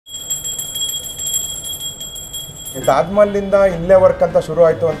Taj Mahal ಇಂದ ಇನ್ಲೇ work ಅಂತ ಶುರು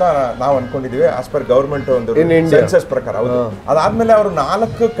ಆಯ್ತು ಅಂತ ನಾವು ಅನ್ಕೊಂಡಿದೀವಿ ಆಸ್ ಪರ್ ಗವರ್ಮೆಂಟ್ ಒಂದು ಸೆನ್ಸಸ್ ಪ್ರಕಾರ. ಹೌದು. ಅದಾದ್ಮೇಲೆ ಅವರು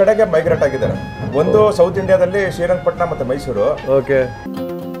 4 ಕಡೆಗೆ ಮೈಗ್ರೇಟ್ ಆಗಿದ್ದಾರೆ. ಒಂದು ಸೌತ್ ಇಂಡಿಯಾದಲ್ಲಿ ಶ್ರೀರಂಗಪಟ್ಟಣ ಮತ್ತೆ ಮೈಸೂರು. ಓಕೆ.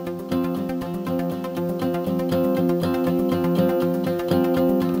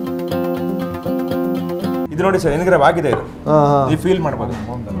 ಇದು ನೋಡಿ ಸರ್ ಎನ್ಗ್ರೇವ್ ಆಗಿದೆ ಇದು. ನೀವು ಫೀಲ್ ಮಾಡಬಹುದು.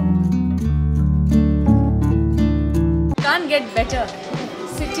 Can't get better.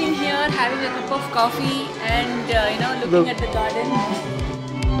 Sitting here, having a cup of coffee, and looking at the garden.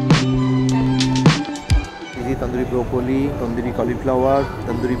 Easy tandoori broccoli, tandoori cauliflower,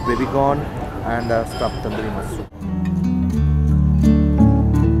 tandoori baby corn, and stuffed tandoori mushroom.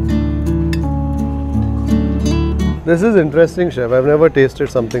 This is interesting, chef. I've never tasted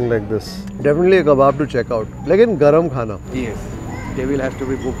something like this. Definitely a kebab to check out. Like in garam khana. Yes, table has to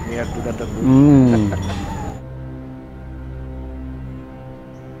be booked near to the tandoor.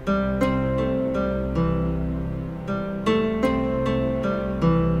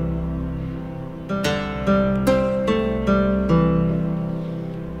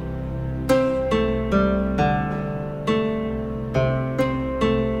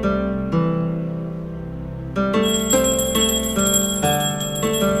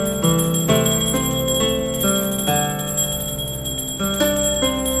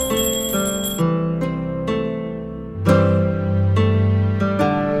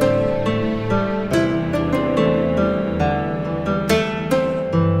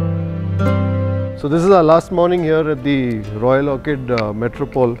 So this is our last morning here at the Royal Orchid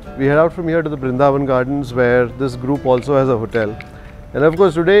Metropole. We head out from here to the Brindavan Gardens where this group also has a hotel. And of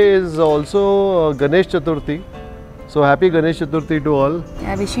course today is also Ganesh Chaturthi. So happy Ganesh Chaturthi to all.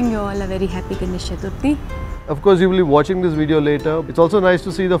 Wishing you all a very happy Ganesh Chaturthi. Of course you will be watching this video later. It's also nice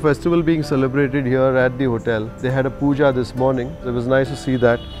to see the festival being celebrated here at the hotel. They had a puja this morning. So it was nice to see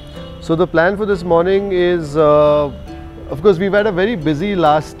that. So the plan for this morning is, of course we've had a very busy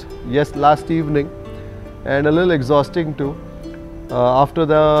last evening and a little exhausting too. After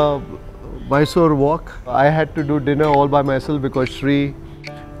the Mysore walk, I had to do dinner all by myself because Shri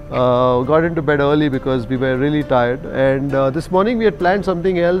got into bed early because we were really tired. And this morning we had planned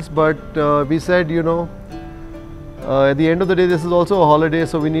something else, but we said, at the end of the day this is also a holiday,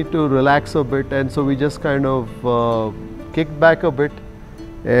 so we need to relax a bit, and so we just kind of kicked back a bit.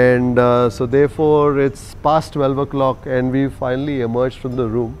 And so therefore it's past 12 o'clock and we finally emerged from the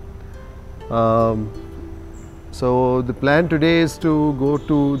room. So the plan today is to go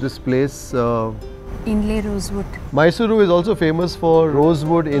to this place. Inlay Rosewood. Mysuru is also famous for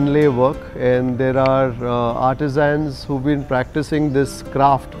Rosewood Inlay work, and there are artisans who've been practicing this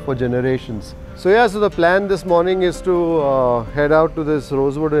craft for generations. So yeah, so the plan this morning is to head out to this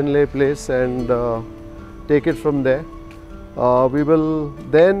Rosewood Inlay place and take it from there. We will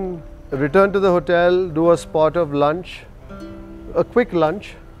then return to the hotel, do a spot of lunch, a quick lunch,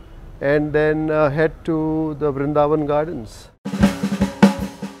 and then head to the Brindavan Gardens.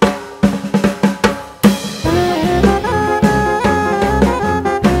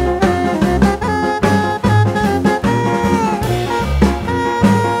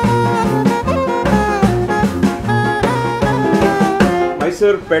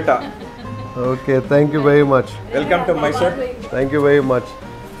 Mysore Peta. Okay, thank you very much. Welcome to Mysore. Thank you very much.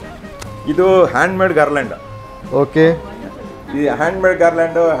 ಇದು handmade garland. Okay. ಈ handmade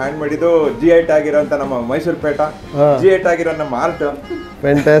garland handmade ಇದು GI ಆಗಿರೋಂಥ ನಮ್ಮ ಮೈಸೂರು ಪೇಟ, GI ಆಗಿರೋ ನಮ್ಮ art.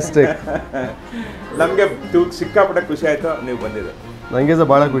 Fantastic. ನಮಗೆ ಸಿಕ್ಕಾಪಟ್ಟೆ ಖುಷಿ ಆಯಿತು ನೀವು ಬಂದಿದ್ದು. ನನಗೆ ಸಹ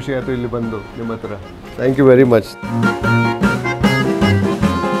ಭಾಳ ಖುಷಿ ಆಯಿತು ಇಲ್ಲಿ ಬಂದು ನಿಮ್ಮ ಹತ್ರ. Thank you very much.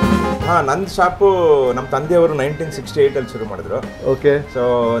 ನನ್ನ ಶಾಪು ನಮ್ಮ ತಂದೆಯವರು 1968 ಶುರು ಮಾಡಿದ್ರು. ಓಕೆ. ಸೊ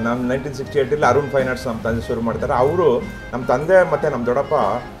ನಮ್ಮ 1968 ಅರುಣ್ ಫೈನ್ ಆರ್ಟ್ಸ್ ನಮ್ಮ ತಂದೆ ಶುರು ಮಾಡ್ತಾರೆ. ಅವರು ನಮ್ಮ ತಂದೆ ಮತ್ತು ನಮ್ಮ ದೊಡ್ಡಪ್ಪ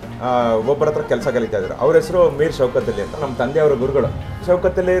ಒಬ್ಬರ ಹತ್ರ ಕೆಲಸ ಕಲಿತಾ ಇದ್ರು. ಅವ್ರ ಹೆಸರು ಮೀರ್ ಶೌಕತ್ ಅಲಿ ಅಂತ. ನಮ್ಮ ತಂದೆಯವರ ಗುರುಗಳು.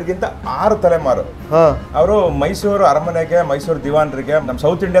 ಶೌಕತ್ ಅಲಿಗಿಂತ 6 ತಲೆಮಾರು. ಅವರು ಮೈಸೂರು ಅರಮನೆಗೆ, ಮೈಸೂರು ದಿವಾನರಿಗೆ, ನಮ್ಮ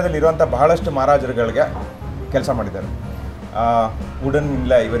ಸೌತ್ ಇಂಡಿಯಾದಲ್ಲಿ ಇರುವಂಥ ಬಹಳಷ್ಟು ಮಹಾರಾಜರುಗಳಿಗೆ ಕೆಲಸ ಮಾಡಿದ್ದಾರೆ. ವುಡನ್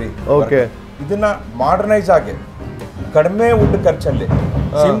ಇಲ್ಲ ಇವರಿ. ಓಕೆ. ಇದನ್ನ ಮಾಡರ್ನೈಸ್ ಆಗಿ ಕಡಿಮೆ ವುಡ್ ಖರ್ಚಲ್ಲಿ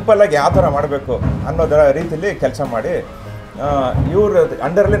ಸಿಂಪಲ್ ಆಗಿ ಯಾವ ಥರ ಮಾಡಬೇಕು ಅನ್ನೋದರ ರೀತಿಯಲ್ಲಿ ಕೆಲಸ ಮಾಡಿ ಇವ್ರ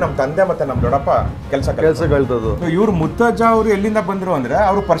ಅಂಡರಲ್ಲಿ ನಮ್ಮ ತಂದೆ ಮತ್ತೆ ನಮ್ಮ ದೊಡ್ಡಪ್ಪ ಕೆಲಸ ಕಲ್ತದ್ದು. ಇವ್ರು ಮುತ್ತಜ್ಜ ಅವರು ಎಲ್ಲಿಂದ ಬಂದರು ಅಂದರೆ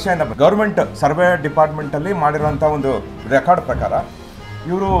ಅವರು ಪರ್ಷಿಯನ್ ಗೌರ್ಮೆಂಟ್ ಸರ್ವೆ ಡಿಪಾರ್ಟ್ಮೆಂಟಲ್ಲಿ ಮಾಡಿರುವಂಥ ಒಂದು ರೆಕಾರ್ಡ್ ಪ್ರಕಾರ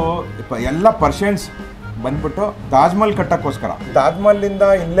ಇವರು ಎಲ್ಲ ಪರ್ಷಿಯನ್ಸ್ ಬಂದ್ಬಿಟ್ಟು ತಾಜ್ ಮಹಲ್ ಕಟ್ಟಕ್ಕೋಸ್ಕರ ತಾಜ್ ಮಹಲ್ ಇಂದ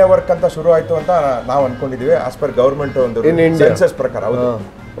ಇನ್ಲೇ ವರ್ಕ್ ಅಂತ ಶುರು ಆಯ್ತು ಅಂತ ನಾವು ಅನ್ಕೊಂಡಿದೀವಿ ಆಸ್ ಪರ್ ಗವರ್ಮೆಂಟ್ ಒಂದು ಸೆನ್ಸಸ್ ಪ್ರಕಾರ.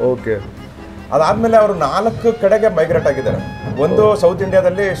 ಓಕೆ. ಅದಾದ್ಮೇಲೆ ಅವರು 4 ಕಡೆಗೆ ಮೈಗ್ರೇಟ್ ಆಗಿದ್ದಾರೆ. ಒಂದು ಸೌತ್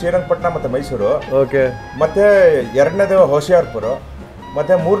ಇಂಡಿಯಾದಲ್ಲಿ ಶ್ರೀರಂಗಪಟ್ಟಣ ಮತ್ತೆ ಮೈಸೂರು. ಓಕೆ. ಮತ್ತೆ ಎರಡನೇದು ಹೋಶಿಯಾರ್ಪುರ,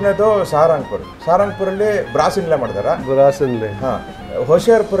 ಮತ್ತೆ ಮೂರನೇದು ಸಾರಂಗ್ಪುರಲ್ಲಿ ಬ್ರಾಸ್ ಇನ್ಲೇ ಮಾಡ್ತಾರೆ. Brass inlay.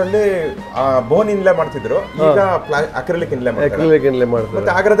 ಹೋಶಿಯಾರ್ಪುರಲ್ಲಿ ಬೋನ್ ಇನ್ಲೇ ಮಾಡ್ತಿದ್ರು, ಈಗ ಅಕ್ರಿಲಿಕ್ ಇನ್ಲೇ ಮಾಡ್ತಾರೆ. Acrylic inlay ಮಾಡ್ತಾರೆ.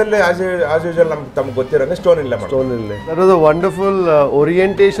 ಮತ್ತೆ ಆಗ್ರಾದಲ್ಲಿ ಆಸ್ ಯೂಶುವಲ್ ನಮ್ಗೆ ತಮ್ಗೆ ಗೊತ್ತಿರೋಂಗೆ ಸ್ಟೋನ್ ಇನ್ಲೇ ಮಾಡ್ತಾರೆ. Stone inlay. That was a wonderful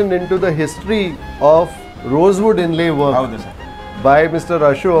orientation into the history of Rosewood Inlay work. ಹೌದು sir. By Mr.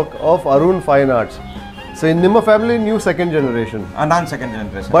 Ashok of Arun Fine Arts. So in Nimma family, new second generation. ನಾನು second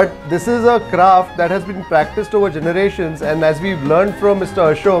generation. But this is a craft that has been practiced over generations, and as we've learned from Mr.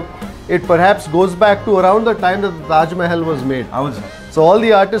 Ashok, it perhaps goes back to around the time that the Taj Mahal was made. ಹೌದು sir. So all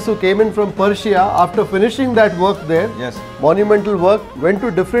the artists who came in from Persia, after finishing that work there, Yes. monumental work, went to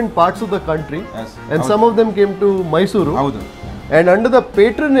different parts of the country, Yes. and some of them came to Mysuru. ಹೌದು. And under the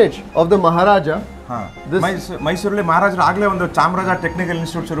patronage of the Maharaja, ಮೈಸೂರಲ್ಲಿ ಮಹಾರಾಜರು ಆಗ್ಲೇ ಒಂದು Chamaraja technical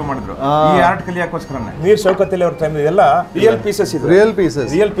institute ಶುರು ಮಾಡಿದ್ರು ಈ art ಕಲಿಯಕ್ಕೋಸ್ಕರನೇ. Mir Shaukat ಅವ್ರ time ಇದೆಲ್ಲ ರಿಯಲ್ ಪೀಸಸ್ ಇದು. real pieces.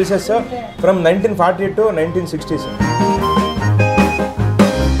 Real pieces from 1940 to 1960s.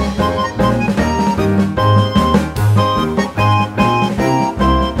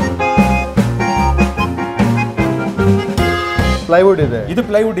 Plywood ಇದೆ. ಇದು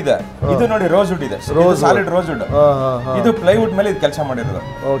ಪ್ಲೈವುಡ್ ಇದೆ. ಇದು ನೋಡಿ ರೋಸ್ವುಡ್ ಇದೆ. Solid rosewood. ಇದು ಪ್ಲೈವುಡ್ ಮೇಲೆ ಇದು ಕೆಲಸ ಮಾಡಿರೋದು.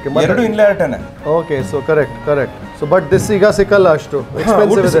 Okay. ಎರಡು ಇನ್ಲೇಟೇನೆ. Okay, so correct. So but this ಈಗ ಸಿಕ್ಕಲ್ಲ ಅಷ್ಟು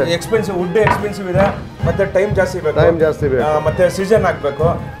ಎಕ್ಸ್ಪೆನ್ಸಿವ್ ಇದೆ. ಎಕ್ಸ್ಪೆನ್ಸಿವ್ ವುಡ್ ಎಕ್ಸ್ಪೆನ್ಸಿವ್ ಇದೆ, ಮತ್ತೆ ಟೈಮ್ ಜಾಸ್ತಿ ಬೇಕು. ಮತ್ತೆ ಸೀಸನ್ ಹಾಕ್ಬೇಕು,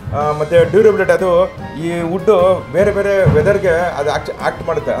 ಮತ್ತೆ ಡ್ಯೂರಬಿಲಿಟಿ. ಅದು ಈ ವುಡ್ ಬೇರೆ ಬೇರೆ ವೆದರ್ಗೆ ಅದು ಆಕ್ಟ್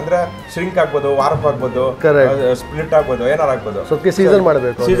ಮಾಡುತ್ತೆ. ಅಂದ್ರೆ ಶ್ರಿಂಕ್ ಆಗ್ಬೋದು, ವಾರಪ್ ಆಗ್ಬೋದು, ಸ್ಪ್ಲಿಟ್ ಆಗ್ಬೋದು, ಏನಾರು ಆಗ್ಬೋದು. ಸೀಸನ್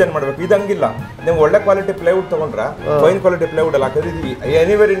ಮಾಡಬೇಕು. ಇದು ಹಂಗಿಲ್ಲ. ನೀವು ಒಳ್ಳೆ ಕ್ವಾಲಿಟಿ ಪ್ಲೈವುಡ್ ತಗೊಂಡ್ರೆ ಫೈನ್ ಕ್ವಾಲಿಟಿ ಪ್ಲೈವುಡ್ ಅಲ್ಲಿ ಹಾಕಿದ್ರೆ ಇದು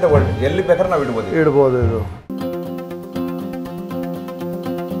ಎನಿವೇರ್ ಇನ್ ದ ವರ್ಲ್ಡ್ ಎಲ್ಲಿ ಬೇಕಾದ್ರೆ ನಾವು ಇಡ್ಬೋದು ಇದು.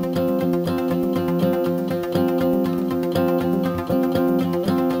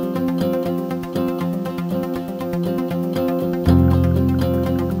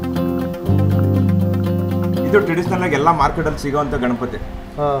 ಇದು ಟ್ರೆಡಿಷನಲ್ ಆಗಿ ಎಲ್ಲ ಮಾರ್ಕೆಟ್ ಅಲ್ಲಿ ಸಿಗೋಂತ ಗಣಪತಿ.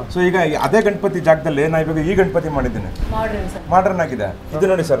 ಸೊ ಈಗ ಅದೇ ಗಣಪತಿ ಜಾಗದಲ್ಲಿ ನಾ ಇವಾಗ ಈ ಗಣಪತಿ ಮಾಡಿದ್ದೀನಿ, ಮಾಡರ್ನ್ ಆಗಿದೆ. ಇದು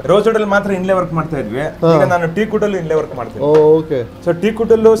ನೋಡಿ ಸರ್, ರೋಸ್ವುಡ್ ಅಲ್ಲಿ ಮಾತ್ರ ಇನ್ಲೇ ವರ್ಕ್ ಮಾಡ್ತಾ ಇದ್ವಿ, ಈಗ ನಾನು ಟೀಕ್ವುಡ್ ಅಲ್ಲಿ ಇನ್ಲೇ ವರ್ಕ್ ಮಾಡ್ತೀನಿ. ಸೊ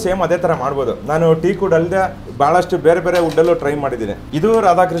ಟೀಕ್ವುಡ್ ಅಲ್ಲೂ ಸೇಮ್ ಅದೇ ತರ ಮಾಡ್ಬೋದು. ನಾನು ಟೀಕ್ವುಡ್ ಅಲ್ಲದೆ ಬಹಳಷ್ಟು ಬೇರೆ ಬೇರೆ ವುಡ್ ಅಲ್ಲೂ ಟ್ರೈ ಮಾಡಿದ್ದೀನಿ. ಇದು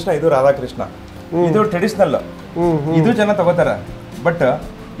ರಾಧಾಕೃಷ್ಣ, ಇದು ಟ್ರೆಡಿಷನಲ್. ಇದು ಜನ ತಗೋತಾರೆ. ಬಟ್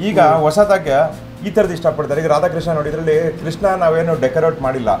ಈಗ ಹೊಸದಾಗಿ ಈ ತರದ್ ಇಷ್ಟಪಡ್ತಾರೆ. ಈಗ ರಾಧಾಕೃಷ್ಣ ನೋಡಿ, ಇದರಲ್ಲಿ ಕೃಷ್ಣ ನಾವೇನು ಡೆಕೋರೇಟ್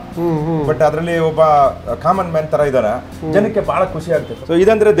ಮಾಡಿಲ್ಲ, ಬಟ್ ಅದರಲ್ಲಿ ಒಬ್ಬ ಕಾಮನ್ ಮ್ಯಾನ್ ತರ ಇದಾರೆ, ಜನಕ್ಕೆ ಬಹಳ ಖುಷಿ ಆಗ್ತದೆ. ಸೊ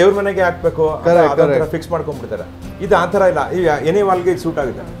ಇದಂದ್ರೆ ದೇವ್ರ ಮನೆಗೆ ಹಾಕ್ಬೇಕು, ಫಿಕ್ಸ್ ಮಾಡ್ಕೊಂಡ್ಬಿಡ್ತಾರೆ. ಇದು ಆ ತರ ಇಲ್ಲ, ಈಗ ಎನಿ ವಾಲ್ಗೆ ಸೂಟ್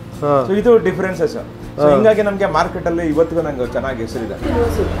ಆಗುತ್ತೆ. ಸೊ ಇದು ಡಿಫರೆನ್ಸಸ್. ಸೊ ಹಿಂಗಾಗಿ ನಮ್ಗೆ ಮಾರ್ಕೆಟ್ ಅಲ್ಲಿ ಇವತ್ತಿಗೂ ನಂಗೆ ಚೆನ್ನಾಗಿ ಹೆಸರಿದೆ.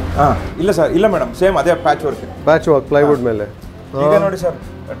 ಇಲ್ಲ ಸರ್, ಇಲ್ಲ ಮೇಡಮ್, ಸೇಮ್ ಅದೇ ಪ್ಯಾಚ್ ವರ್ಕ್ ಪ್ಲೈವುಡ್ ಮೇಲೆ. ಈಗ ನೋಡಿ ಸರ್,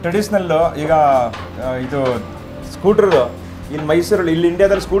 ಟ್ರೆಡಿಷನಲ್ ಈಗ ಇದು ಸ್ಕೂಟರ್ ಇಲ್ಲಿ ಮೈಸೂರಲ್ಲಿ, ಇಲ್ಲಿ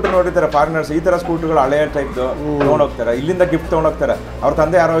ಇಂಡಿಯಾದಲ್ಲಿ ಸ್ಕೂಟರ್ ನೋಡಿರ್ತಾರೆ ಫಾರಿನರ್ಸ್, ಈ ತರ ಸ್ಕೂಟರ್ಗಳು ಹಳೆಯ ಟೈಪ್ ತೊಗೊಂಡೋಗ್ತಾರೆ. ಇಲ್ಲಿಂದ ಗಿಫ್ಟ್ ತೊಗೊಂಡೋಗ್ತಾರೆ. ಅವ್ರ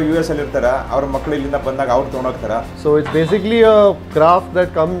ತಂದೆ ಯಾರೋ US ಅಲ್ಲಿ ಇರ್ತಾರೆ, ಅವ್ರ ಮಕ್ಕಳು ಇಲ್ಲಿಂದ ಬಂದಾಗ ಅವ್ರು ತೊಗೊಂಡೋಗ್ತಾರೆ. So it's basically a craft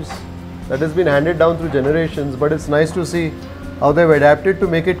that has been handed down through generations, but it's nice to see how they've adapted to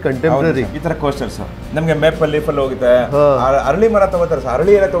make it contemporary. ಈ ತರ ಕೋಸ್ಟರ್ಸ್ ನಮ್ಗೆ ಮೇಪಲ್ ಲೀಫ್ ಅಲ್ಲಿ ಹೋಗುತ್ತೆ, ಅರಳಿ ಮರ ತಗೋತಾರೆ ಸರ್,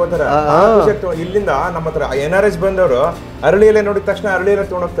 ಅರಳಿ ಎಲೆ ತಗೋತಾರೆ. ಇಲ್ಲಿಂದ ನಮ್ಮ ಹತ್ರ NRS ಬಂದವರು ಅರಳಿ ಎಲೆ ನೋಡಿದ ತಕ್ಷಣ ಅರಳಿ ಎಲೆ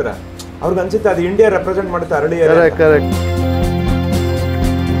ತೊಗೊಂಡೋಗ್ತಾರೆ. ಅವ್ರಿಗೆ ಅನ್ಸುತ್ತೆ ಅದು ಇಂಡಿಯಾ ರೆಪ್ರೆಸೆಂಟ್ ಮಾಡುತ್ತೆ ಅರಳಿ ಎಲೆ. ಕರೆಕ್ಟ್.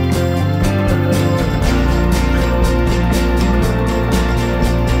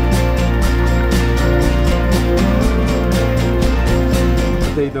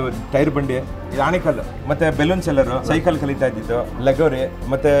 ಇದು ಟೈರ್ ಬಂಡಿ, ಇದು ಆಣಿಕಲ್, ಮತ್ತೆ ಬೆಲೂನ್ ಸೆಲ್ಲರು, ಸೈಕಲ್ ಕಲಿತಾ ಇದ್ದಿದ್ದು, ಲಗೋರಿ,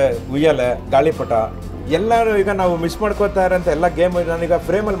 ಮತ್ತೆ ಉಯ್ಯಾಲೆ, ಗಾಳಿಪಟ, ಎಲ್ಲರೂ ಈಗ ನಾವು ಮಿಸ್ ಮಾಡ್ಕೋತಾ ಇರೋಂಥ ಎಲ್ಲ ಗೇಮ್ ನಾನೀಗ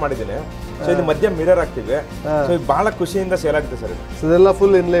ಫ್ರೇಮಲ್ಲಿ ಮಾಡಿದ್ದೀನಿ. ಸೊ ಇದು ಮಧ್ಯ ಮಿರರ್ ಆಗ್ತಿವೆ. ಸೊ ಬಹಳ ಖುಷಿಯಿಂದ ಸೇಲ್ ಆಗುತ್ತೆ ಸರ್. ಇದೆಲ್ಲ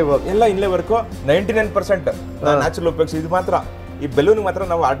ಫುಲ್ ಇನ್ಲೇ ವರ್ಕ್. ಎಲ್ಲ ಇನ್ಲೇ ವರ್ಕು. 99% ನ್ಯಾಚುರಲ್ ಉಪಯೋಗಿಸಿ. ಇದು ಮಾತ್ರ ಈ ಬೆಲೂನ್ ಮಾತ್ರ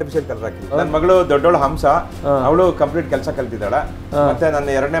ನಾವು ಆರ್ಟಿಫಿಷಿಯಲ್ ಕಲರ್ ಹಾಕಿದ್ವಿ. ನನ್ನ ಮಗಳು ದೊಡ್ಡವಳು ಹಂಸ, ಅವಳು ಕಂಪ್ಲೀಟ್ ಕೆಲಸ ಕಲ್ತಿದ್ದಾಳೆ. ಮತ್ತೆ ನನ್ನ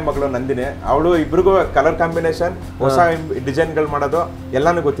ಎರಡನೇ ಮಗಳು ನಂದಿನಿ, ಅವಳು ಇಬ್ರಿಗೂ ಕಲರ್ ಕಾಂಬಿನೇಷನ್, ಹೊಸ ಡಿಸೈನ್ಗಳು ಮಾಡೋದು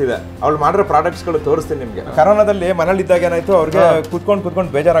ಎಲ್ಲಾನು ಗೊತ್ತಿದೆ. ಅವಳು ಮಾಡಿರೋ ಪ್ರಾಡಕ್ಟ್ಸ್ಗಳು ತೋರಿಸ್ತೀನಿ ನಿಮ್ಗೆ. ಕರೋನಾದಲ್ಲಿ ಮನೇಲಿ ಇದ್ದಾಗ ಏನಾಯ್ತು, ಅವ್ರಿಗೆ ಕುತ್ಕೊಂಡು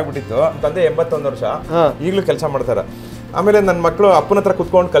ಬೇಜಾರಾಗ್ಬಿಟ್ಟಿತ್ತು. ತಂದೆ 81 ವರ್ಷ, ಈಗಲೂ ಕೆಲಸ ಮಾಡ್ತಾರೆ. ಆಮೇಲೆ ನನ್ನ ಮಕ್ಕಳು ಅಪ್ಪನ ಹತ್ರ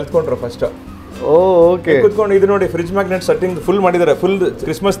ಕಲ್ತ್ಕೊಂಡ್ರು ಫಸ್ಟ್. ಕುತ್ಕೊಂಡು ಇದು ನೋಡಿ, ಫ್ರಿಜ್ ಮ್ಯಾಗ್ನೆಟ್ ಸೆಟ್ಟಿಂಗ್ ಫುಲ್ ಮಾಡಿದ್ದಾರೆ, ಫುಲ್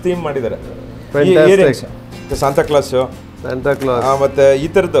ಕ್ರಿಸ್ಮಸ್ ಥೀಮ್ ಮಾಡಿದ್ದಾರೆ. ಸಾಂತಾ ಕ್ಲಾಸ್, ಮತ್ತೆ ಈ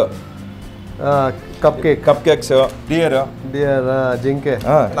ತರದ್ದು ಕಪ್ ಕೇಕ್ಸ್, ಡಿಯರ್ ಜಿಂಕೆ.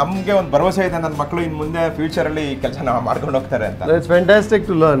 ನಮ್ಗೆ ಒಂದು ಭರವಸೆ ಇದೆ, ನನ್ನ ಮಕ್ಕಳು ಇನ್ ಮುಂದೆ ಫ್ಯೂಚರ್ ಅಲ್ಲಿ ಕೆಲಸ ಮಾಡ್ಕೊಂಡು ಹೋಗ್ತಾರೆ ಅಂತ. It's fantastic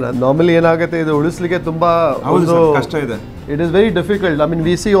to learn. Normally ಏನಾಗುತ್ತೆ, ಇದು ಉಳಿಸ್ಲಿಕ್ಕೆ ತುಂಬಾ ಕಷ್ಟ ಇದೆ. It is very difficult. I mean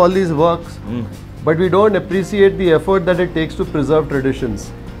we C all these works, but we don't appreciate the effort that it takes to preserve traditions.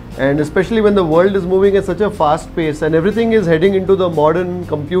 And especially when the world is moving at such a fast pace and everything is heading into the modern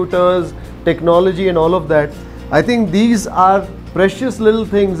computers, technology and all of that, I think these are precious little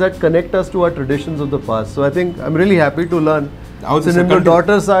things that connect us to our traditions of the past. So I think I'm really happy to learn ನಿಮ್ಮ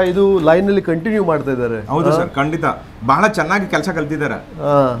daughters ಇದು line ಅಲ್ಲಿ continue ಮಾಡ್ತಾ ಇದ್ದಾರೆ. ಹೌದು sir, ಖಂಡಿತ ಬಹಳ ಚೆನ್ನಾಗಿ ಕೆಲಸ ಕಲ್ತಿದ್ದಾರೆ.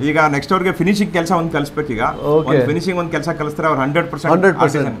 ಈಗ ನೆಕ್ಸ್ಟ್ ಅವ್ರಿಗೆ ಫಿನಿಶಿಂಗ್ ಕೆಲಸ ಒಂದು ಕಲಿಸ್ಬೇಕು. ಈಗ ಫಿನಿಶಿಂಗ್ ಒಂದು ಕೆಲಸ ಕಲಿಸ್ತಾರೆ ಅವ್ರು 100%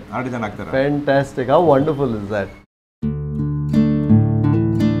 ಆರ್ಟಿಸನ್ ಆಗ್ತಾರೆ. Fantastic. How wonderful is that?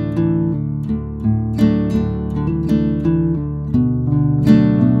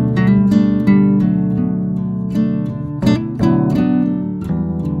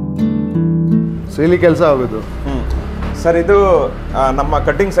 ಇಲ್ಲಿ ಕೆಲಸ ಆಗೋದು ಸರ್. ಇದು ನಮ್ಮ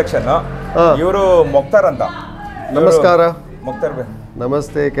ಕಟ್ಟಿಂಗ್ ಸೆಕ್ಷನ್. ಇವರು ಮೊಕ್ತಾರ್ ಅಂತ. ನಮಸ್ಕಾರ. ಮೊಕ್ತಾರ್ ಬೈ.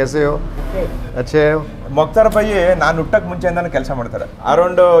 ನಮಸ್ತೆ, कैसे हो? अच्छे हो? ಮೊಕ್ತಾರ್ ಬೈ ನಾನು ಹುಟ್ಟಕ್ಕೆ ಮುಂಚೆಯಿಂದಾನು ಕೆಲಸ ಮಾಡ್ತಾರೆ.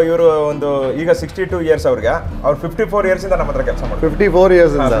 ಅರೌಂಡ್ ಇವರು ಒಂದು ಈಗ 62 ಇಯರ್ಸ್ ಅವ್ರಿಗೆ. ಅವ್ರು 54 ಇಯರ್ಸ್ ಇಂದ ನಮ್ಮ ಹತ್ರ ಕೆಲಸ ಮಾಡ್ತಾರೆ. 54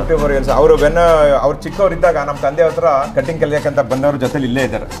 ಇಯರ್ಸ್ ಇಂದ. 54 ಇಯರ್ಸ್. ಅವರು ಅವ್ರು ಚಿಕ್ಕವರಿದ್ದಾಗ ನಮ್ಮ ತಂದೆ ಹತ್ರ ಕಟ್ಟಿಂಗ್ ಕಲಿಯಕ್ಕಂತ ಬಂದವ್ರ ಜೊತೆಲಿ ಇಲ್ಲೇ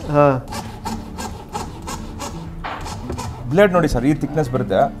ಇದ್ದಾರೆ. ಬ್ಲೇಡ್ ನೋಡಿ ಸರ್, ಈ ಥಿಕ್ನೆಸ್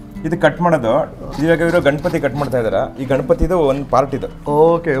ಬರುತ್ತೆ. ಇದು ಕಟ್ ಮಾಡೋದು. ಇವಾಗ ಇವರು ಗಣಪತಿ ಕಟ್ ಮಾಡ್ತಾ ಇದಾರೆ. ಈ ಗಣಪತಿದು ಒಂದು ಪಾರ್ಟ್ ಇದು.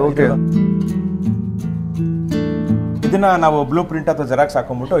 Okay okay. ಇದನ್ನ ನಾವು ಬ್ಲೂ ಪ್ರಿಂಟ್ ಅಥವಾ ಜೆರಾಕ್ಸ್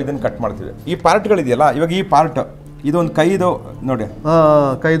ಹಾಕೊಂಡ್ಬಿಟ್ಟು ಇದನ್ನ ಕಟ್ ಮಾಡ್ತೀವಿ. ಈ ಪಾರ್ಟ್ಗಳಿದೆಯಲ್ಲ, ಇವಾಗ ಈ ಪಾರ್ಟ್ ಇದೊಂದು ಕೈದು ನೋಡಿ,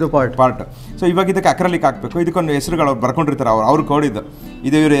 ಕೈದು ಪಾರ್ಟ್. ಸೊ ಇವಾಗ ಇದಕ್ಕೆ ಅಕ್ರಲಿಕ್ ಹಾಕ್ಬೇಕು. ಇದಕ್ಕೊಂದು ಹೆಸರುಗಳು ಅವ್ರು ಬರ್ಕೊಂಡಿರ್ತಾರೆ. ಅವ್ರು ಕೋಡಿದ್ದು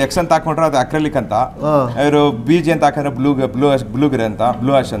ಇದು. ಇವರು ಎಕ್ಸ್ ಅಂತ ಹಾಕೊಂಡ್ರೆ ಅದು ಅಕ್ರಲಿಕ್ ಅಂತ, ಇವರು ಬೀಜಿ ಅಂತ ಹಾಕಿದ್ರೆ ಬ್ಲೂ ಗಿರೆ ಅಂತ,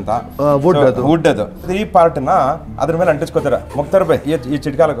 ಬ್ಲೂ ಆಶ್ ಅಂತ, ವುಡ್ ಅದು. ಈ ಪಾರ್ಟ್ನ ಅದ್ರ ಮೇಲೆ ಅಂಟಿಸ್ಕೋತಾರೆ. ಮುಗ್ತಾರೆ ಬೈ ಈ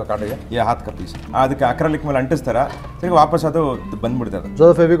ಚಿಟ್ಕಾಲಕ್ಕೆ ಕಾಡಿಗೆ ಈ ಹಾತ್ ಕಪ್ಪೀಸ್ ಅದಕ್ಕೆ ಅಕ್ರಲಿಕ್ ಮೇಲೆ ಅಂಟಿಸ್ತಾರೆ. ಈಗ ವಾಪಸ್ ಅದು ಬಂದ್ಬಿಡ್ತಾರೆ.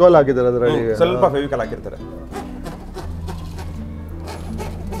 ಫೆವಿಕಾಲ್ ಹಾಕಿದ್ದಾರೆ ಅದರಲ್ಲಿ, ಸ್ವಲ್ಪ ಫೆವಿಕಾಲ್ ಹಾಕಿರ್ತಾರೆ.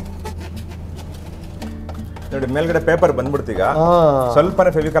 ನೋಡಿ ಮೇಲ್ಗಡೆ ಪೇಪರ್ ಬಂದ್ಬಿಡ್ತು. ಈಗ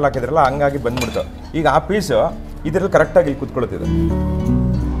ಸ್ವಲ್ಪನೇ ಫೆವಿಕಾಲ್ ಹಾಕಿದ್ರಲ್ಲ, ಹಂಗಾಗಿ ಬಂದ್ಬಿಡ್ತು. ಈಗ ಆ ಪೀಸ್ ಇದರಲ್ಲಿ ಕರೆಕ್ಟಾಗಿ ಇಲ್ಲಿ ಕುತ್ಕೊಳ್ತಿದೆ.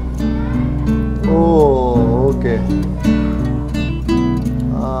 Okay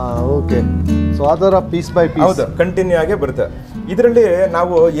okay. ಸೊ ಅದರ ಪೀಸ್ ಬೈ ಪೀಸ್ ಹೌದು, ಕಂಟಿನ್ಯೂ ಆಗೇ ಬರುತ್ತೆ. ಇದರಲ್ಲಿ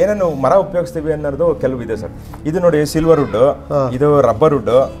ನಾವು ಏನೇನು ಮರ ಉಪಯೋಗಿಸ್ತೀವಿ ಅನ್ನೋದು ಕೆಲವು ಇದೆ ಸರ್. ಇದು ನೋಡಿ ಸಿಲ್ವರ್ ವುಡ್, ಇದು ರಬ್ಬರ್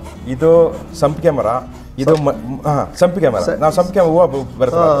ವುಡ್, ಇದು ಸಂಪಿಗೆ ಮರ, ಇದು ಸಂಪಿಗೆ ಮರ. ನಾವು ಸಂಪಿಗೆ ಹೂವು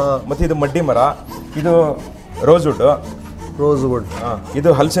ಬರುತ್ತೆ. ಮತ್ತೆ ಇದು ಮಡ್ಡಿ ಮರ, ಇದು ರೋಸ್ವುಡ್, ಇದು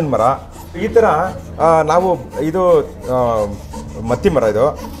ಹಲಸಿನ ಮರ. ಈ ಥರ ನಾವು ಇದು ಮತ್ತಿ ಮರ ಇದು.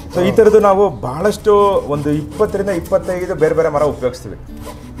 ಸೊ ಈ ಥರದ್ದು ನಾವು ಬಹಳಷ್ಟು ಒಂದು 20 ರಿಂದ 25 ಬೇರೆ ಬೇರೆ ಮರ ಉಪಯೋಗಿಸ್ತೀವಿ.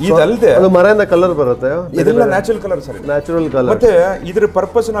 ಇದಲ್ಲದೆ ಮರದಿಂದ ಕಲರ್ ಬರುತ್ತೆ. ಇದೆಲ್ಲ natural colour sir. Natural colour. ಮತ್ತೆ ಇದ್ರ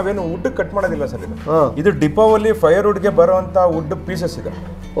ಪರ್ಪಸ್ ನಾವೇನು ವುಡ್ ಕಟ್ ಮಾಡೋದಿಲ್ಲ ಸರ್. ಇದು ದೀಪಾವಳಿ ಫೈರ್ ವುಡ್ ಗೆ ಬರುವಂತ ವುಡ್ ಪೀಸಸ್ ಇದೆ.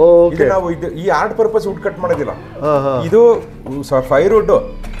 ನಾವು ಈ ಆರ್ಟ್ ಪರ್ಪಸ್ ವುಡ್ ಕಟ್ ಮಾಡೋದಿಲ್ಲ. ಇದು ಫೈರ್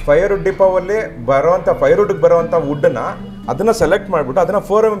ವುಡ್ ದೀಪಾವಳಿ ಬರುವಂತ ಫೈರ್ ವುಡ್ ಬರುವಂತ ವುಡ್ ನ ಅದನ್ನ ಸೆಲೆಕ್ಟ್ ಮಾಡ್ಬಿಟ್ಟು ಅದನ್ನ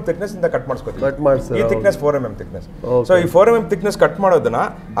 4 mm ಥಿಕ್ನೆಸ್ ಇಂದ ಕಟ್ ಮಾಡಿಸ್ಕೊತೀವಿ. ಈ ಥಿಕ್ನೆಸ್ 4 mm ಥಿಕ್ನೆಸ್. ಸೊ ಈ 4 mm ಥಿಕ್ನೆಸ್ ಕಟ್ ಮಾಡೋದನ್ನ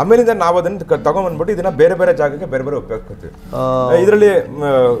ಆಮೇಲಿಂದ ನಾವು ಅದನ್ನ ತಗೊಂಡ್ಬಂದ್ಬಿಟ್ಟು ಇದನ್ನ ಬೇರೆ ಬೇರೆ ಜಾಗಕ್ಕೆ ಬೇರೆ ಬೇರೆ ಉಪಯೋಗಿಸ್ತೀವಿ. ಇದರಲ್ಲಿ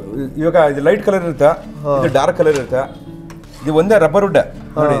ಇವಾಗ ಇದು ಲೈಟ್ ಕಲರ್ ಇರುತ್ತೆ, ಇದು ಡಾರ್ಕ್ ಕಲರ್ ಇರುತ್ತೆ. ಇದು ಒಂದೇ ರಬ್ಬರ್ ವುಡ್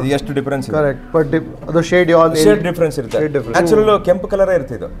ನೋಡಿ, ಇದು ಎಷ್ಟು ಡಿಫರೆನ್ಸ್ ಇದೆ. ಅದು ಶೇಡ್ ಡಿಫರೆನ್ಸ್ ಇರುತ್ತೆ. ನ್ಯಾಚುರಲ್ ಕೆಂಪು ಕಲರ್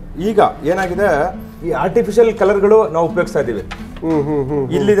ಇರುತ್ತೆ. ಇದು ಈಗ ಏನಾಗಿದೆ, ಈ ಆರ್ಟಿಫಿಷಿಯಲ್ ಕಲರ್ಗಳು ನಾವು ಉಪಯೋಗಿಸ್ತಾ ಇದೀವಿ.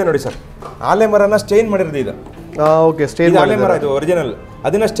 ಇಲ್ಲಿದೆ ನೋಡಿ ಸರ್, ಆಲೆ ಮರನ ಸ್ಟೈನ್ ಮಾಡಿರೋದು ಇದು. ಆಲೆ ಮರ ಇದು ಒರಿಜಿನಲ್,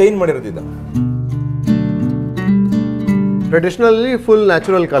 ಅದನ್ನ ಸ್ಟೈನ್ ಮಾಡಿರೋದು ಇದು. Traditionally full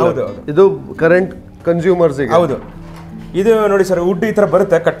natural colour. ಇದು ಕರೆಂಟ್ ಕನ್ಸ್ಯೂಮರ್ಸ್. ಹೌದು. ಇದು ನೋಡಿ ಸರ್, ವುಡ್ ಈ ತರ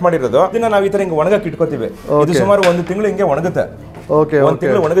ಬರುತ್ತೆ ಕಟ್ ಮಾಡಿರೋದು. ಇದನ್ನ ನಾವು ಈ ತರ ಹಿಂಗೆ ಒಣಗಕ್ಕೆ ಇಟ್ಕೋತೀವಿ. ಇದು ಸುಮಾರು 1 ತಿಂಗಳು ಹಿಂಗೆ ಒಣಗುತ್ತೆ. 1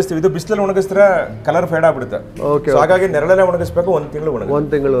 ತಿಂಗಳು ಒಣಗಿಸ್ತೀವಿ. ಇದು ಬಿಸಿಲಲ್ಲಿ ಒಣಗಿಸಿದ್ರೆ ಕಲರ್ ಫೇಡ್ ಆಗ್ಬಿಡುತ್ತೆ. ಹಾಗಾಗಿ ನೆರಳಲ್ಲೇ ಒಣಗಿಸ್ಬೇಕು. 1 ತಿಂಗಳು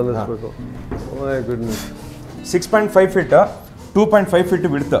ಒಣಗಿಸ್ಬೇಕು. 6.5 ಫೀಟ್ 2.5 ಫೀಟ್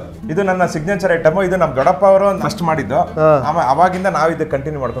ಬಿಡ್ತು. ಇದು ನನ್ನ ಸಿಗ್ನೇಚರ್ ಐಟಮ್. ಇದು ನಮ್ಮ ದೊಡ್ಡಪ್ಪ ಅವರು ಫಸ್ಟ್ ಮಾಡಿದ್ದು. ಅವಾಗಿಂದ ನಾವು ಇದು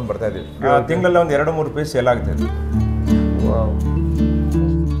ಕಂಟಿನ್ಯೂ ಮಾಡ್ಕೊಂಡು ಬರ್ತಾ ಇದೀವಿ. ತಿಂಗಳಲ್ಲಿ ಒಂದು 2-3 ಪೀಸ್ ಸೇಲ್ ಆಗುತ್ತೆ.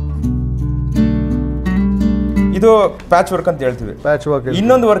 ಇದು ಪ್ಯಾಚ್ ವರ್ಕ್ ಅಂತ ಹೇಳ್ತೀವಿ.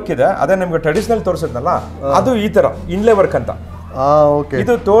 ಇನ್ನೊಂದು ವರ್ಕ್ ಇದೆ, ಅದೇ ನಿಮ್ಗೆ ಟ್ರೆಡಿಷನಲ್ ತೋರಿಸಿದ್ನಲ್ಲ, ಅದು ಈ ತರ ಇನ್ಲೇ ವರ್ಕ್ ಅಂತ.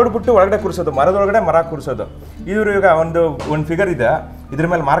 ಇದು ತೋಡ್ಬಿಟ್ಟು ಒಳಗಡೆ ಕೂರಿಸೋದು, ಮರದೊಳಗಡೆ ಮರ ಕೂರಿಸೋದು. ಇವರು ಈಗ ಒಂದು ಫಿಗರ್ ಇದೆ, ಇದ್ರ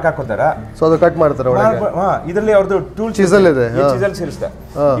ಮೇಲೆ ಮಾರ್ಕ್ ಹಾಕೋತಾರೆ. ಸೊ ಅದು ಕಟ್ ಮಾಡ್ತಾರೆ. ಇದರಲ್ಲಿ ಅವ್ರದ್ದು ಟೂಲ್ ಚಿಸಲ್ ಇದೆ. ಚಿಸಲ್ಸ್ ಇರುತ್ತೆ.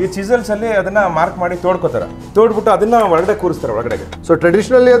 ಈ ಚಿಸಲ್ಸ್ ಅಲ್ಲಿ ಅದನ್ನ ಮಾರ್ಕ್ ಮಾಡಿ ತೋಡ್ಕೋತಾರೆ. ತೋಡ್ಬಿಟ್ಟು ಅದನ್ನ ಒಳಗಡೆ ಕೂರಿಸ್ತಾರೆ ಒಳಗಡೆ. ಸೊ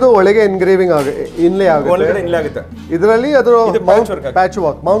ಟ್ರೆಡಿಷನಲಿ ಅದು ಒಳಗೆ ಎನ್ಗ್ರೇವಿಂಗ್ ಇನ್ಲೇ ಆಗುತ್ತೆ. ಒಳಗಡೆ ಇನ್ಲೇ ಆಗುತ್ತೆ. ಇದರಲ್ಲಿ ಅದು ಪ್ಯಾಚ್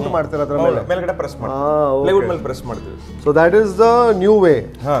ವರ್ಕ್ ಮೌಂಟ್ ಮಾಡ್ತಾರೆ. ಅದರ ಮೇಲೆ ಮೇಲ್ಗಡೆ ಪ್ರೆಸ್ ಮಾಡ್ತೀವಿ, ಪ್ಲೈವುಡ್ ಮೇಲೆ ಪ್ರೆಸ್ ಮಾಡ್ತೀವಿ. So that is the new way.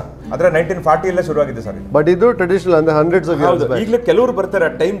 ಆದ್ರೆ 1940 ಅಲ್ಲೇ ಶುರುವಾಗಿದೆ ಸರ್. ಬಟ್ ಇದು ಟ್ರೆಡಿಷನಲ್ ಅಂದ್ರೆ hundreds of years back. ಈಗಲೂ ಕೆಲವರು ಬರ್ತಾರೆ,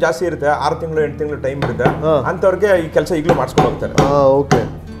 ಟೈಮ್ ಜಾಸ್ತಿ ಇರುತ್ತೆ, 6 ತಿಂಗಳು 8 ತಿಂಗಳು ಟೈಮ್ ಇರುತ್ತೆ. ಅಂತವ್ರಿಗೆ ಈ ಕೆಲಸ ಈಗಲೂ ಮಾಡಿಸ್ಕೊಂಡು ಹೋಗ್ತಾರೆ. ಓಕೆ.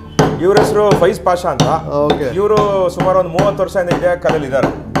 ಇವ್ರ ಹೆಸರು ಫೈಜ್ ಪಾಷಾ ಅಂತ. ಇವರು ಸುಮಾರು ಒಂದು 30 ವರ್ಷದಿಂದ ಇದೇ ಕಾಲದಲ್ಲಿ ಇದ್ದಾರೆ.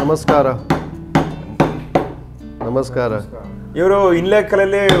 ನಮಸ್ಕಾರ. ನಮಸ್ಕಾರ. ಇವರು ಇನ್ಲೇ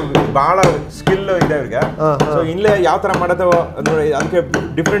ಕಲಲ್ಲಿ ಬಹಳ ಸ್ಕಿಲ್ ಇದೆ ಇವ್ರಿಗೆ. ಸೊ ಇನ್ಲೇ ಯಾವ ತರ ಮಾಡೋದು ಅದಕ್ಕೆ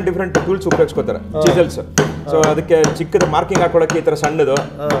ಡಿಫ್ರೆಂಟ್ ಟೂಲ್ಸ್ ಉಪಯೋಗಿಸ್ಕೋತಾರೆ, ಚಿಸಲ್ಸ್. ಸೊ ಅದಕ್ಕೆ ಚಿಕ್ಕದ ಮಾರ್ಕಿಂಗ್ ಹಾಕೊಳಕ್ಕೆ ಈ ತರ ಸಣ್ಣದು,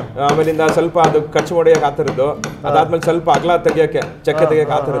 ಆಮೇಲಿಂದ ಸ್ವಲ್ಪ ಅದು ಕಚ್ಚು ಹೊಡೆಯಕ್ಕೆ ಆ ಥರದ್ದು, ಅದಾದ್ಮೇಲೆ ಸ್ವಲ್ಪ ಅಗಲ ತೆಗಿಯಕ್ಕೆ ಚಕ್ಕೆ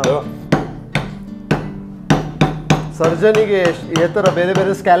ತೆಗಿಯಕ್ಕೆ ಆ ಥರದ್ದು. ಸರ್ಜನಿಗೆ ಈ ಥರ ಬೇರೆ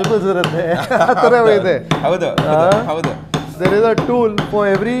ಬೇರೆ ಸ್ಕ್ಯಾಲ್ಪಲ್ಸ್ ಇರುತ್ತೆ ಆ ಥರ ಇದೆ. ಹೌದು ಹೌದು. There is a tool for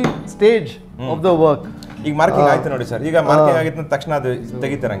every stage of the work. ಈಗ ಮಾರ್ಕಿಂಗ್ ಆಯ್ತು ನೋಡಿ ಸರ್. ಈಗ ಮಾರ್ಕಿಂಗ್ ಆಗಿದ್ದ ತಕ್ಷಣ ಅದು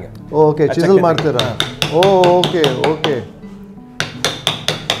ತೆಗಿತಾರಂಗೆ. ಓಕೆ, ಚಿಸಲ್ ಮಾಡ್ತೀರಾ? Okay okay.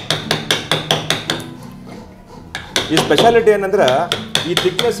 ಈ ಸ್ಪೆಷಾಲಿಟಿ ಏನಂದ್ರೆ ಈ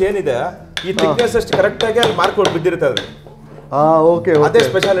ಥಿಕ್ನೆಸ್ ಏನಿದೆ, ಈ ಥಿಕ್ನೆಸ್ ಅಷ್ಟು ಕರೆಕ್ಟಾಗಿ ಅಲ್ಲಿ ಮಾರ್ಕ್ ಬಿದ್ದಿರುತ್ತೆ ಅದು. ಓಕೆ, ಅದೇ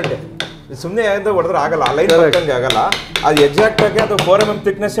ಸ್ಪೆಷಾಲಿಟಿ. ಸುಮ್ಮನೆ ಯಾವ್ದು ಹೊಡೆದ್ರೆ ಆಗಲ್ಲ, ಆ ಲೈನ್ ಬರ್ಕಂಗೆ ಆಗಲ್ಲ. ಅದು ಎಕ್ಸಾಕ್ಟ್ ಆಗಿ ಅದು 4 mm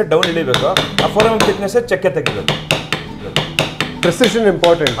ಥಿಕ್ನೆಸ್ ಡೌನ್ ಇಳಿಬೇಕು, ಆ 4 mm ಥಿಕ್ನೆಸ್ ಚೆಕ್ಕೆ ತೆಗಿಬೇಕು. Precision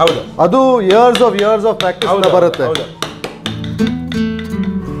important. ಹೌದು, ಅದು ಇಯರ್ಸ್ ಆಫ್ ಪ್ರಾಕ್ಟೀಸ್ ಬರುತ್ತೆ.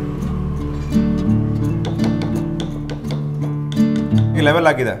 ಈಗ ಲೆವೆಲ್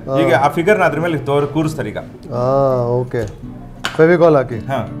ಆಗಿದೆ. ಈಗ ಆ ಫಿಗರ್ನ ಅದ್ರ ಮೇಲೆ ಕೂರಿಸ್ತಾರೆ ಈಗ. ಓಕೆ, ಫೆವಿಕಾಲ್ ಹಾಕಿ.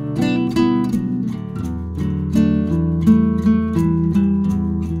 ಹಾ,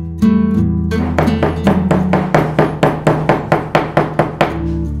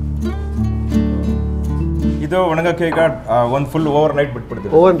 ಇದು ಒಣಗಕ್ಕೆ ಈಗ ಒಂದು ಫುಲ್ ಓವರ್ ನೈಟ್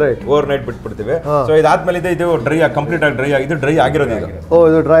ಬಿಟ್ಬಿಡ್ತೀವಿ. ಸೊ ಇದಾದ್ಮೇಲೆ ಇದು ಡ್ರೈ ಕಂಪ್ಲೀಟ್ ಆಗಿ ಇದು ಡ್ರೈ ಆಗಿರೋದು.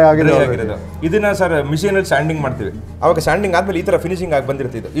 ಇದು ಡ್ರೈ ಆಗಿರೋದು. ಇದನ್ನ ಸರ್ ಮಿಷಿನ್ ಅಲ್ಲಿ ಸ್ಯಾಂಡಿಂಗ್ ಮಾಡ್ತೀವಿ. ಅವಾಗ ಸ್ಯಾಂಡಿಂಗ್ ಆದ್ಮೇಲೆ ಈ ತರ ಫಿನಿಶಿಂಗ್ ಆಗಿ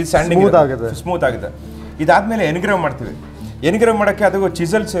ಬಂದಿರುತ್ತೆ. ಇದು ಸ್ಯಾಂಡಿಂಗ್ ಸ್ಮೂತ್ ಆಗಿದೆ. ಇದಾದ್ಮೇಲೆ ಎನ್ಗ್ರೇವ್ ಮಾಡ್ತೀವಿ. ಎನ್ಗ್ರೇವ್ ಮಾಡೋಕ್ಕೆ ಅದು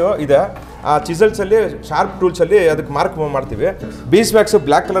ಚಿಸಲ್ಸ್ ಇದೆ. ಆ ಚಿಸಲ್ಸ್ ಅಲ್ಲಿ ಶಾರ್ಪ್ ಟೂಲ್ಸ್ ಅಲ್ಲಿ ಅದಕ್ಕೆ ಮಾರ್ಕ್ ಮಾಡ್ತೀವಿ. ಬೀಸ್ ವ್ಯಾಕ್ಸ್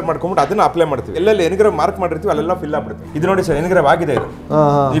ಬ್ಲಾಕ್ ಕಲರ್ ಮಾಡ್ಕೊಂಡ್ಬಿಟ್ಟು ಅದನ್ನ ಅಪ್ಲೈ ಮಾಡ್ತೀವಿ. ಎಲ್ಲೆಲ್ಲಿ ಎನ್ಗ್ರೇವ್ ಮಾರ್ಕ್ ಮಾಡಿರ್ತೀವಿ ಅಲ್ಲೆಲ್ಲ ಫಿಲ್ ಆಗ್ಬಿಡುತ್ತೆ. ಇದು ನೋಡಿ ಸರ್, ಎನ್ಗ್ರೇವ್ ಆಗಿದೆ. ಇದು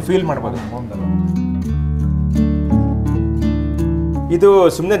ನೀವು ಫೀಲ್ ಮಾಡ್ಬೋದು. ಇದು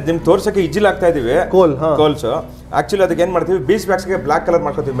ಸುಮ್ಮನೆ ನಿಮ್ಗೆ ತೋರ್ಸಕ್ಕೆ ಇಜಿಲ್ ಆಗ್ತಾ ಇದೀವಿ. ಕೋಲ್ಸ್ ಆಕ್ಚುಲಿ ಅದಕ್ಕೆ ಏನ್ ಮಾಡ್ತೀವಿ, ಬೀಸ್ ವ್ಯಾಕ್ಸ್ ಗೆ ಬ್ಲಾಕ್ ಕಲರ್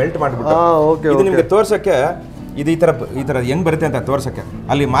ಮಾಡ್ಕೊತೀವಿ, ಮೆಲ್ಟ್ ಮಾಡ್ಬಿಟ್ಟು. ಇದು ನಿಮ್ಗೆ ತೋರ್ಸಕ್ಕೆ ಇದು ಈ ತರ ಹೆಂಗ್ ಬರುತ್ತೆ ಅಂತ ತೋರ್ಸಕ್ಕೆ.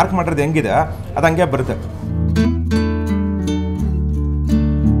 ಅಲ್ಲಿ ಮಾರ್ಕ್ ಮಾಡಿರೋದು ಹೆಂಗಿದೆ ಅದು ಹಂಗೆ ಬರುತ್ತೆ.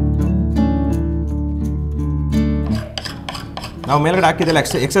 ನಾವು ಮೇಲ್ಗಡೆ ಹಾಕಿದೆಲ್ಲ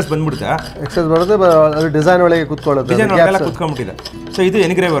ಎಕ್ಸೆಸ್ ಬಂದ್ಬಿಡುತ್ತೆ. ಅದು ಡಿಸೈನ್ ಒಳಗೆ ಕುತ್ಕೊಳ್ಳುತ್ತೆ, ಡಿಸೈನ್ ಒಳಗೆಲ್ಲ ಕುತ್ಕೊಂಡ್ಬಿಟ್ಟಿದೆ. ಸೊ ಇದು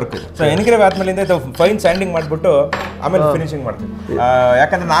ಎನ್ಗ್ರೇವ್ ವರ್ಕ್. ಸೊ ಎನ್ಗ್ರೇವ್ ಆದ್ಮೇಲಿಂದ ಇದು ಫೈನ್ ಸ್ಯಾಂಡಿಂಗ್ ಮಾಡ್ಬಿಟ್ಟು ಆಮೇಲೆ ಫಿನಿಶಿಂಗ್ ಮಾಡ್ತೀವಿ.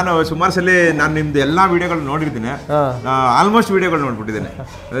 ಯಾಕಂದ್ರೆ ನಾನು ಸುಮಾರು ಸಲ ನಿಮ್ದು ಎಲ್ಲಾ ವಿಡಿಯೋಗಳು ನೋಡಿರ್ತೀನಿ. ಆಲ್ಮೋಸ್ಟ್ ವಿಡಿಯೋಗಳು ನೋಡ್ಬಿಟ್ಟಿದ್ದೀನಿ.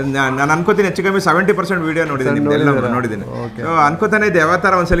 ನಾನು ಅನ್ಕೋತೀನಿ ಹೆಚ್ಚು ಕಮ್ಮಿ 70% ವಿಡಿಯೋ ನೋಡಿದ್ದೀನಿ. ಅನ್ಕೋತಾನೆ ಇದೆ ಯಾವ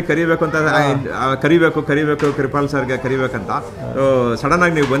ತರ ಒಂದ್ಸಲಿ ಕರಿಬೇಕು ಅಂತ, ಕರಿಬೇಕು ಕೃಪಾಲ್ ಸರ್ಗೆ ಕರಿಬೇಕಂತ. ಸಡನ್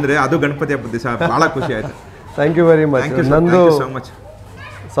ಆಗಿ ನೀವು ಬಂದ್ರೆ ಅದು ಗಣಪತಿ ಹಬ್ಬದ ದಿವಸ ಬಹಳ ಖುಷಿ ಆಯ್ತು. Thank you very much. ನಂದು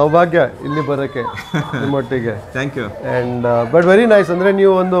ಸೌಭಾಗ್ಯ ಇಲ್ಲಿ ಬರೋಕ್ಕೆ ನಿಮ್ಮೊಟ್ಟಿಗೆ. Thank you. And but very nice. ಅಂದ್ರೆ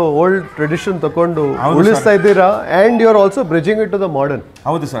ನೀವು ಒಂದು ಓಲ್ಡ್ ಟ್ರೆಡಿಷನ್ ತಗೊಂಡು ಉಳಿಸ್ತಾ ಇದ್ದೀರಾ, and you are also bridging it to the modern.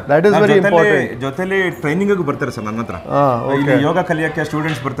 ಹೌದು sir, that is very important. ಜೊತೆಲಿ ಟ್ರೈನಿಂಗ್ ಬರ್ತಾರೆ ಸರ್ ನನ್ನ ಹತ್ರ. ಇಲ್ಲಿ ಯೋಗ ಕಲಿಯಕ್ಕೆ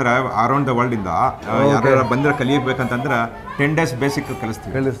ಸ್ಟೂಡೆಂಟ್ಸ್ ಬರ್ತಾರೆ ಅರೌಂಡ್ ದ ವರ್ಲ್ಡ್ ಇಂದ. ಯಾರು ಬಂದ್ರೆ ಕಲಿಯಬೇಕಂತಂದ್ರೆ 10 days basic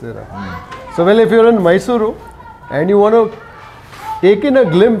ಕಲಿಸ್ತೀರಾ. So well, if you are in Mysuru and you want to take in a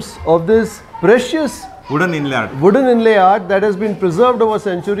glimpse of this precious wooden inlay art that has been preserved over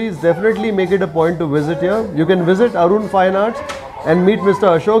centuries, definitely make it a point to visit here. You can visit Arun Fine Arts and meet Mr.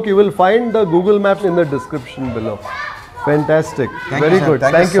 Ashok. You will find the Google Maps in the description below. Fantastic. Very good.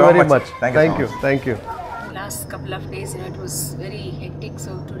 Thank you very much. Thank you. Last couple of days, it was very hectic.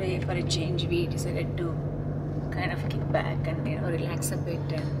 So today, for a change, we decided to kind of kick back and relax a bit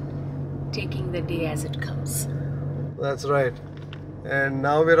and taking the day as it comes. That's right. And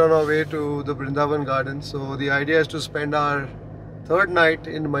now we're on our way to the Brindavan Gardens. So the idea is to spend our third night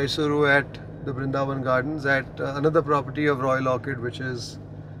in Mysuru at the Brindavan Gardens at another property of Royal Orchid, which is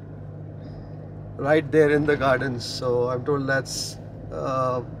right there in the gardens. So I'm told that's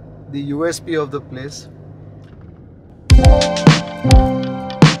the USP of the place.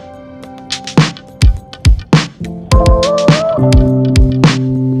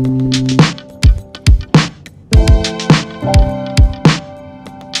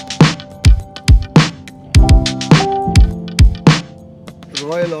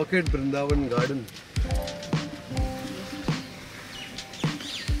 Royal Orchid Brindavan Garden.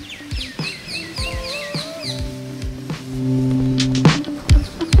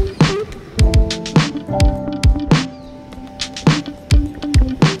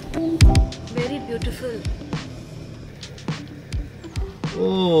 Very beautiful.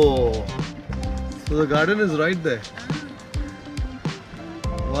 Oh, so the garden is right there.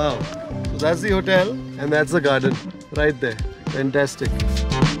 Wow. So that's the hotel and that's the garden right there. Fantastic.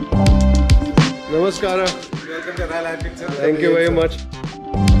 Namaskara. Welcome to Royal Orchid, sir. Thank you very much.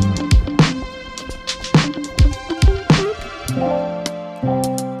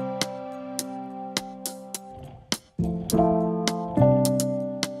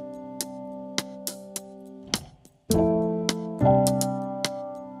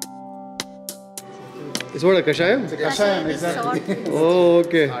 Is what a kashayam? Kashayam, exactly. Oh,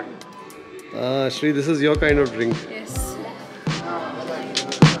 okay. Shri, this is your kind of drink. Yes.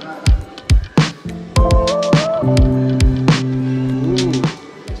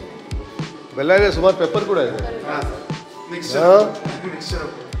 ಬೆಲ್ಲ ಇದೆ, ಸುಮಾರು pepper ಕೂಡ ಇದೆ.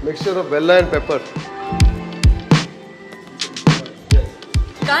 Mixture of ಬೆಲ್ಲ and pepper.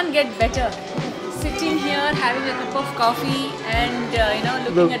 Can't get better. Sitting here, having a cup of coffee, and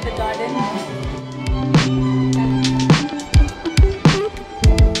looking at the garden.